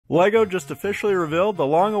LEGO just officially revealed the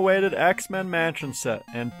long-awaited X-Men Mansion set,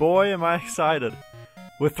 and boy am I excited.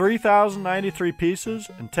 With 3,093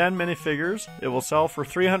 pieces and 10 minifigures, it will sell for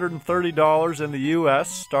 $330 in the US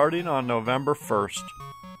starting on November 1st.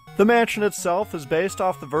 The mansion itself is based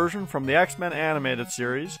off the version from the X-Men animated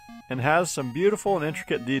series and has some beautiful and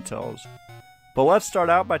intricate details. But let's start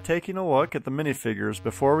out by taking a look at the minifigures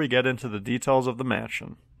before we get into the details of the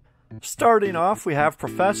mansion. Starting off, we have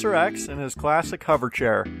Professor X in his classic hover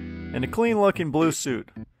chair, in a clean-looking blue suit.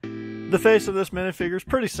 The face of this minifigure is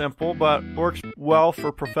pretty simple, but works well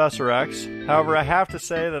for Professor X. However, I have to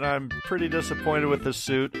say that I'm pretty disappointed with this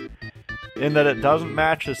suit, in that it doesn't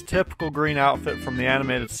match his typical green outfit from the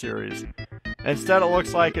animated series. Instead, it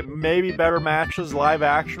looks like it maybe better matches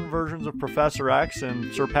live-action versions of Professor X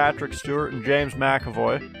and Sir Patrick Stewart and James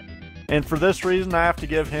McAvoy. And for this reason, I have to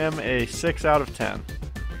give him a 6 out of 10.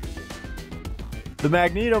 The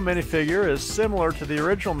Magneto minifigure is similar to the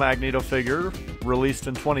original Magneto figure, released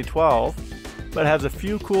in 2012, but has a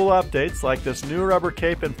few cool updates like this new rubber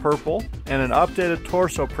cape in purple and an updated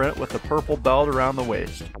torso print with a purple belt around the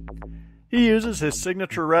waist. He uses his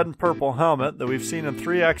signature red and purple helmet that we've seen in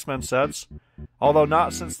 3 X-Men sets, although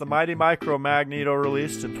not since the Mighty Micro Magneto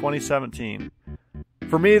released in 2017.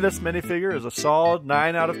 For me, this minifigure is a solid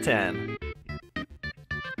 9 out of 10.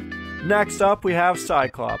 Next up, we have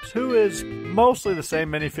Cyclops, who is mostly the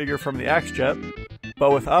same minifigure from the X-Jet,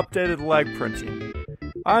 but with updated leg printing.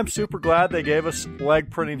 I'm super glad they gave us leg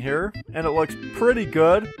printing here, and it looks pretty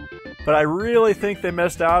good, but I really think they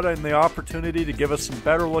missed out on the opportunity to give us some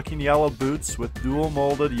better looking yellow boots with dual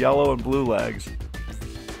molded yellow and blue legs.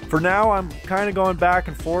 For now, I'm kind of going back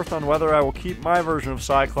and forth on whether I will keep my version of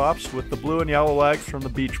Cyclops with the blue and yellow legs from the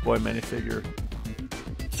Beach Boy minifigure.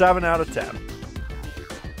 7 out of 10.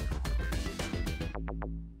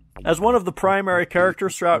 As one of the primary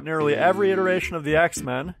characters throughout nearly every iteration of the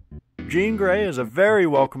X-Men, Jean Grey is a very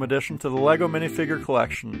welcome addition to the LEGO minifigure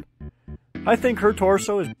collection. I think her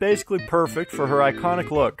torso is basically perfect for her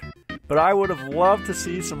iconic look, but I would have loved to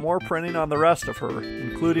see some more printing on the rest of her,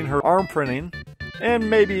 including her arm printing, and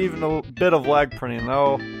maybe even a bit of leg printing,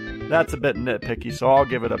 though that's a bit nitpicky, so I'll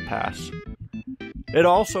give it a pass. It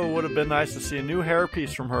also would have been nice to see a new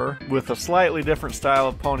hairpiece from her with a slightly different style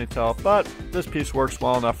of ponytail, but this piece works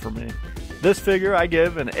well enough for me. This figure I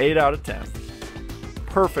give an 8 out of 10.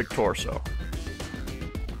 Perfect torso.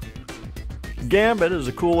 Gambit is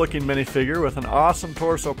a cool looking minifigure with an awesome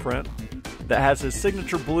torso print that has his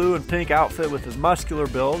signature blue and pink outfit with his muscular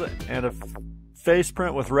build and a face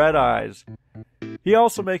print with red eyes. He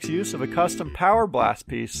also makes use of a custom Power Blast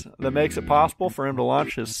piece that makes it possible for him to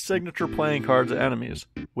launch his signature playing cards at enemies,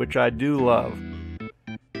 which I do love.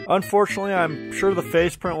 Unfortunately, I'm sure the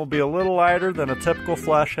face print will be a little lighter than a typical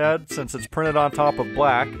flesh head since it's printed on top of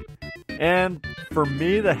black, and for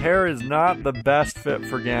me, the hair is not the best fit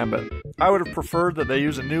for Gambit. I would have preferred that they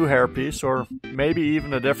use a new hairpiece or maybe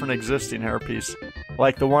even a different existing hairpiece,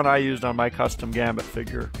 like the one I used on my custom Gambit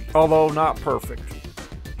figure, although not perfect.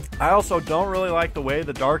 I also don't really like the way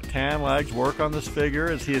the dark tan legs work on this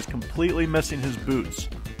figure, as he is completely missing his boots.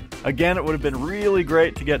 Again, it would have been really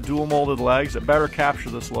great to get dual molded legs that better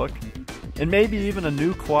capture this look, and maybe even a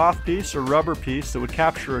new cloth piece or rubber piece that would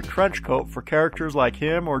capture a trench coat for characters like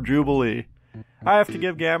him or Jubilee. I have to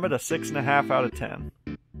give Gambit a 6.5 out of 10.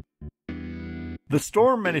 The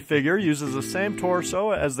Storm minifigure uses the same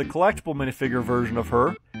torso as the collectible minifigure version of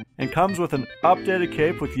her, and comes with an updated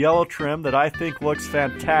cape with yellow trim that I think looks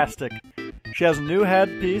fantastic. She has a new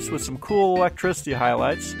headpiece with some cool electricity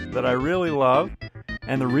highlights that I really love,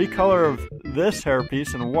 and the recolor of this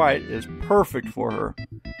hairpiece in white is perfect for her.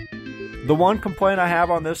 The one complaint I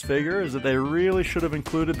have on this figure is that they really should have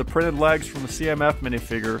included the printed legs from the CMF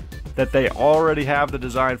minifigure that they already have the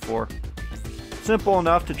design for. Simple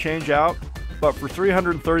enough to change out, but for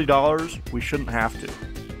 $330, we shouldn't have to.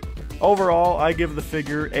 Overall, I give the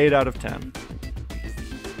figure 8 out of 10.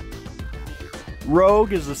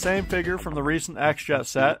 Rogue is the same figure from the recent X-Jet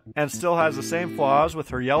set, and still has the same flaws, with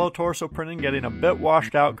her yellow torso printing getting a bit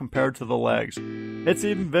washed out compared to the legs. It's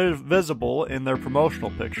even visible in their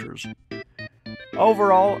promotional pictures.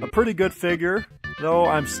 Overall, a pretty good figure, though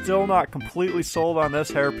I'm still not completely sold on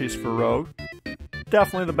this hairpiece for Rogue.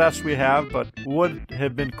 Definitely the best we have, but would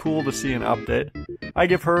have been cool to see an update. I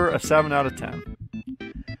give her a 7 out of 10.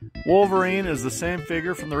 Wolverine is the same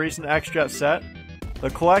figure from the recent X-Jet set. The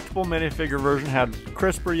collectible minifigure version had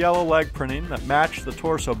crisper yellow leg printing that matched the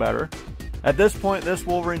torso better. At this point, this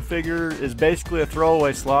Wolverine figure is basically a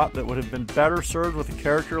throwaway slot that would have been better served with a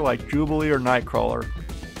character like Jubilee or Nightcrawler.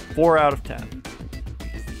 4 out of 10.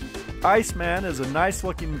 Iceman is a nice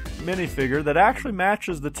looking minifigure that actually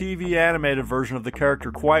matches the TV animated version of the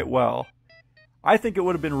character quite well. I think it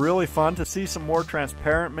would have been really fun to see some more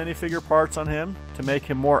transparent minifigure parts on him to make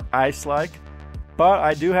him more ice-like, but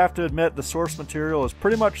I do have to admit the source material is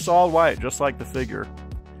pretty much solid white, just like the figure.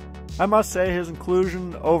 I must say his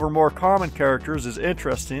inclusion over more common characters is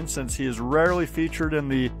interesting since he is rarely featured in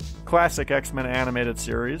the classic X-Men animated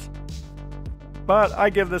series, but I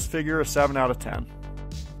give this figure a 7 out of 10.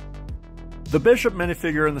 The Bishop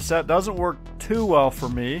minifigure in the set doesn't work too well for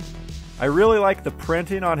me. I really like the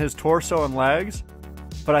printing on his torso and legs,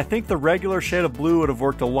 but I think the regular shade of blue would have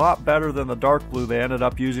worked a lot better than the dark blue they ended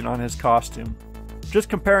up using on his costume. Just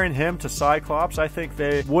comparing him to Cyclops, I think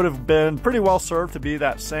they would have been pretty well served to be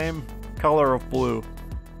that same color of blue.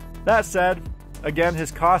 That said, again,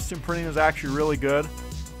 his costume printing is actually really good,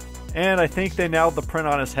 and I think they nailed the print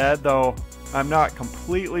on his head, though I'm not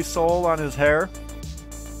completely sold on his hair.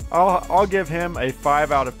 I'll give him a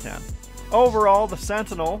 5 out of 10. Overall, the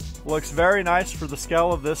Sentinel looks very nice for the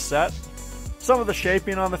scale of this set. Some of the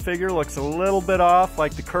shaping on the figure looks a little bit off,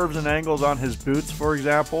 like the curves and angles on his boots, for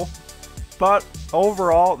example. But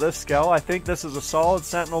overall, at this scale, I think this is a solid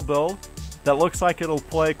Sentinel build that looks like it'll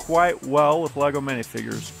play quite well with LEGO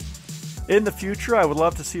minifigures. In the future, I would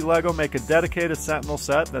love to see LEGO make a dedicated Sentinel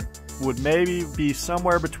set that would maybe be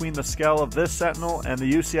somewhere between the scale of this Sentinel and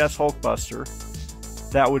the UCS Hulkbuster.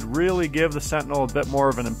 That would really give the Sentinel a bit more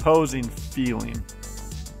of an imposing feeling.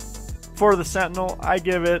 For the Sentinel, I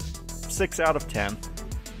give it 6 out of 10.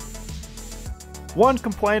 One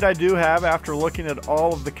complaint I do have after looking at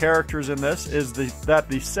all of the characters in this is that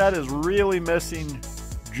the set is really missing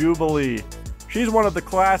Jubilee. She's one of the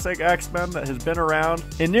classic X-Men that has been around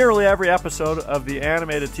in nearly every episode of the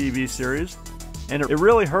animated TV series, and it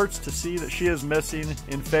really hurts to see that she is missing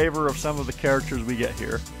in favor of some of the characters we get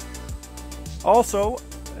here. Also,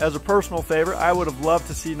 as a personal favorite, I would have loved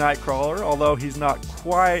to see Nightcrawler, although he's not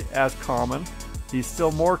quite as common. He's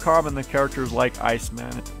still more common than characters like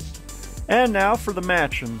Iceman. And now for the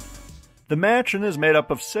mansion. The mansion is made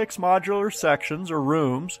up of 6 modular sections or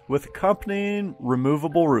rooms with accompanying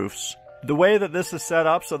removable roofs. The way that this is set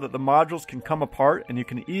up so that the modules can come apart and you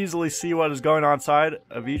can easily see what is going on inside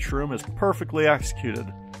of each room is perfectly executed.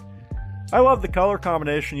 I love the color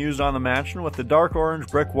combination used on the mansion with the dark orange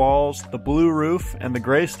brick walls, the blue roof, and the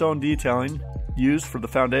gray stone detailing used for the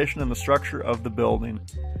foundation and the structure of the building.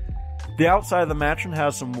 The outside of the mansion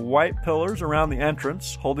has some white pillars around the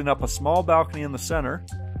entrance, holding up a small balcony in the center.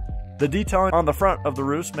 The detailing on the front of the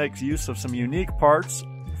roofs makes use of some unique parts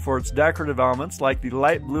for its decorative elements, like the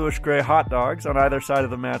light bluish-gray hot dogs on either side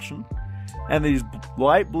of the mansion, and these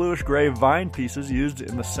light bluish-gray vine pieces used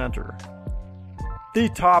in the center. The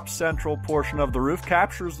top central portion of the roof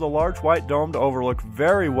captures the large white domed overlook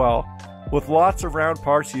very well, with lots of round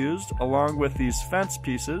parts used, along with these fence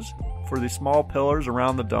pieces for the small pillars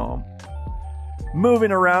around the dome.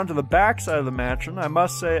 Moving around to the back side of the mansion, I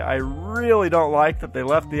must say I really don't like that they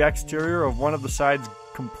left the exterior of one of the sides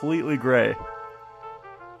completely gray.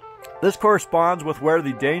 This corresponds with where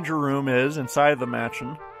the danger room is inside of the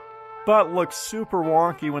mansion, but looks super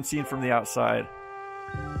wonky when seen from the outside.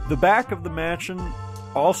 The back of the mansion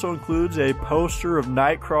also includes a poster of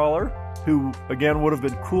Nightcrawler, who again would have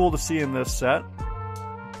been cool to see in this set.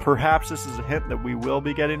 Perhaps this is a hint that we will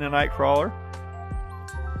be getting a Nightcrawler.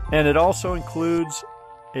 And it also includes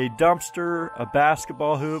a dumpster, a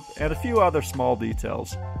basketball hoop, and a few other small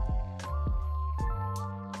details.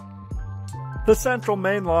 The central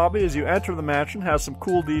main lobby as you enter the mansion has some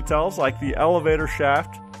cool details like the elevator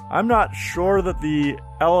shaft. I'm not sure that the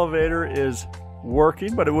elevator is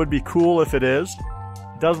working, but it would be cool if it is.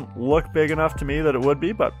 It doesn't look big enough to me that it would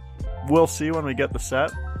be, but we'll see when we get the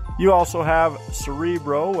set. You also have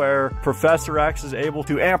Cerebro, where Professor X is able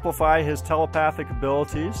to amplify his telepathic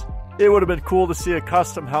abilities. It would have been cool to see a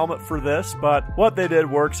custom helmet for this, but what they did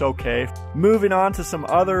works okay. Moving on to some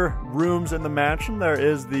other rooms in the mansion, there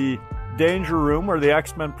is the Danger Room, where the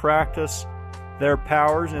X-Men practice their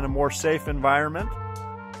powers in a more safe environment.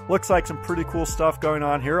 Looks like some pretty cool stuff going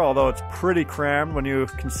on here, although it's pretty crammed when you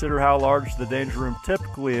consider how large the Danger Room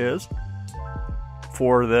typically is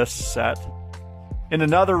for this set. In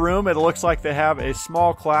another room, it looks like they have a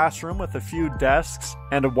small classroom with a few desks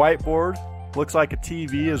and a whiteboard. Looks like a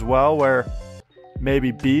TV as well, where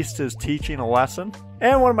maybe Beast is teaching a lesson.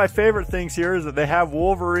 And one of my favorite things here is that they have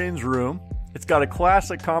Wolverine's room. It's got a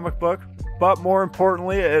classic comic book, but more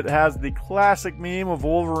importantly, it has the classic meme of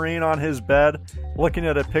Wolverine on his bed, looking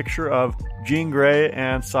at a picture of Jean Grey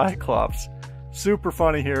and Cyclops. Super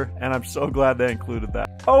funny here, and I'm so glad they included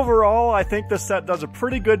that. Overall, I think this set does a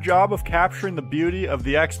pretty good job of capturing the beauty of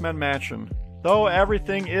the X-Men mansion. though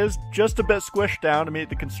everything is just a bit squished down to meet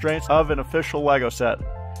the constraints of an official LEGO set.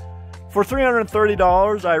 For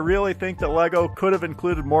 $330, I really think that LEGO could have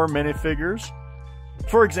included more minifigures.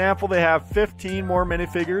 For example, they have 15 more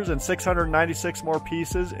minifigures and 696 more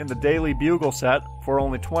pieces in the Daily Bugle set for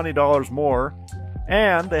only $20 more,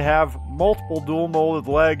 and they have multiple dual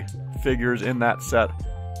molded leg figures in that set,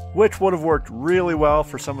 which would have worked really well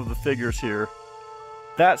for some of the figures here.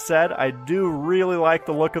 That said, I do really like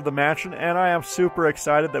the look of the mansion, and I am super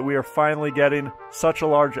excited that we are finally getting such a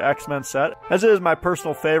large X-Men set, as it is my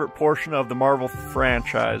personal favorite portion of the Marvel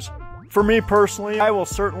franchise. For me personally, I will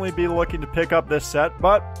certainly be looking to pick up this set,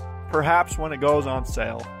 but perhaps when it goes on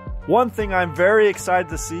sale. One thing I'm very excited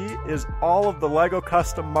to see is all of the LEGO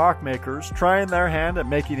custom mock makers trying their hand at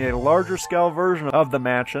making a larger scale version of the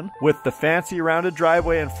mansion with the fancy rounded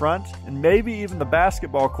driveway in front and maybe even the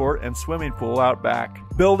basketball court and swimming pool out back.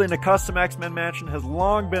 Building a custom X-Men mansion has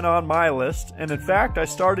long been on my list, and in fact I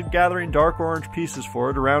started gathering dark orange pieces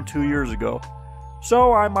for it around 2 years ago.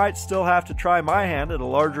 So I might still have to try my hand at a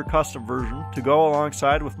larger custom version to go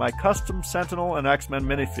alongside with my custom Sentinel and X-Men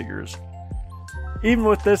minifigures. Even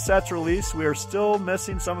with this set's release, we are still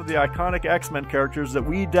missing some of the iconic X-Men characters that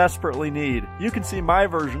we desperately need. You can see my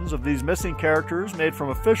versions of these missing characters made from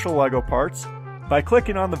official LEGO parts by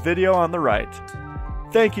clicking on the video on the right.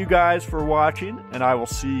 Thank you guys for watching, and I will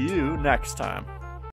see you next time.